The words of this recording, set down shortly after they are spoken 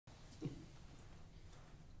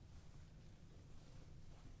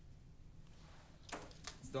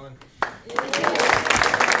done.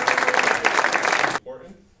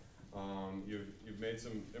 Important. You've made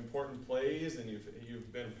some important plays, and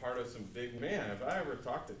you've been part of some big. Man, have I ever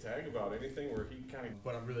talked to Tag about anything where he kind of?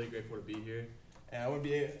 But I'm really grateful to be here. And I wouldn't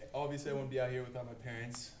be out here without my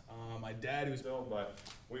parents. My dad, who's Still, but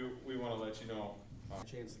we want to let you know.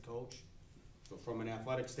 Chance to coach. So from an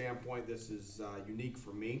athletic standpoint, this is unique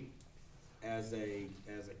for me as a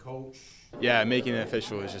coach. Yeah, making it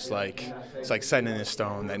official is just like it's like setting in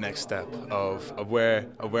stone that next step of where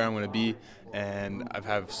I'm going to be, and I've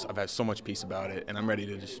had so much peace about it, and I'm ready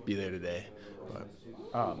to just be there today.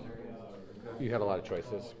 But you had a lot of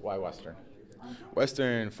choices. Why Western?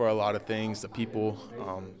 Western, for a lot of things, the people,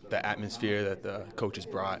 the atmosphere that the coaches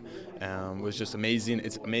brought was just amazing.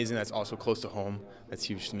 It's amazing that's also close to home. That's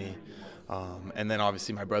huge to me. And then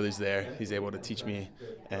obviously my brother's there. He's able to teach me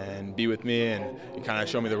and be with me and kind of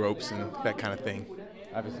show me the ropes and that kind of thing.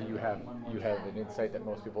 Obviously you have an insight that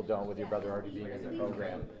most people don't with your brother already being in the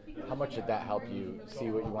program. How much did that help you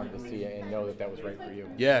see what you wanted to see and know that that was right for you?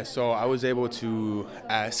 Yeah, so I was able to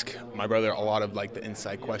ask my brother a lot of like the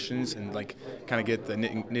inside questions and like kind of get the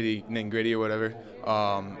nitty and gritty or whatever.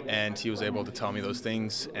 And he was able to tell me those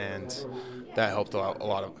things, and that helped a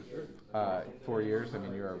lot of. 4 years. I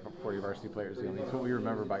mean, you're a 40 varsity player. So what will you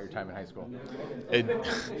remember about your time in high school? And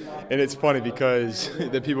it's funny because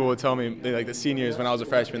the people will tell me, like the seniors when I was a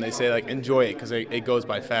freshman, they say like enjoy it because it goes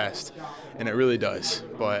by fast, and it really does.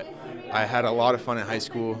 But I had a lot of fun in high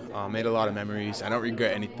school, made a lot of memories. I don't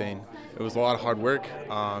regret anything. It was a lot of hard work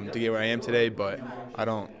to get where I am today, but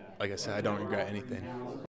like I said, I don't regret anything.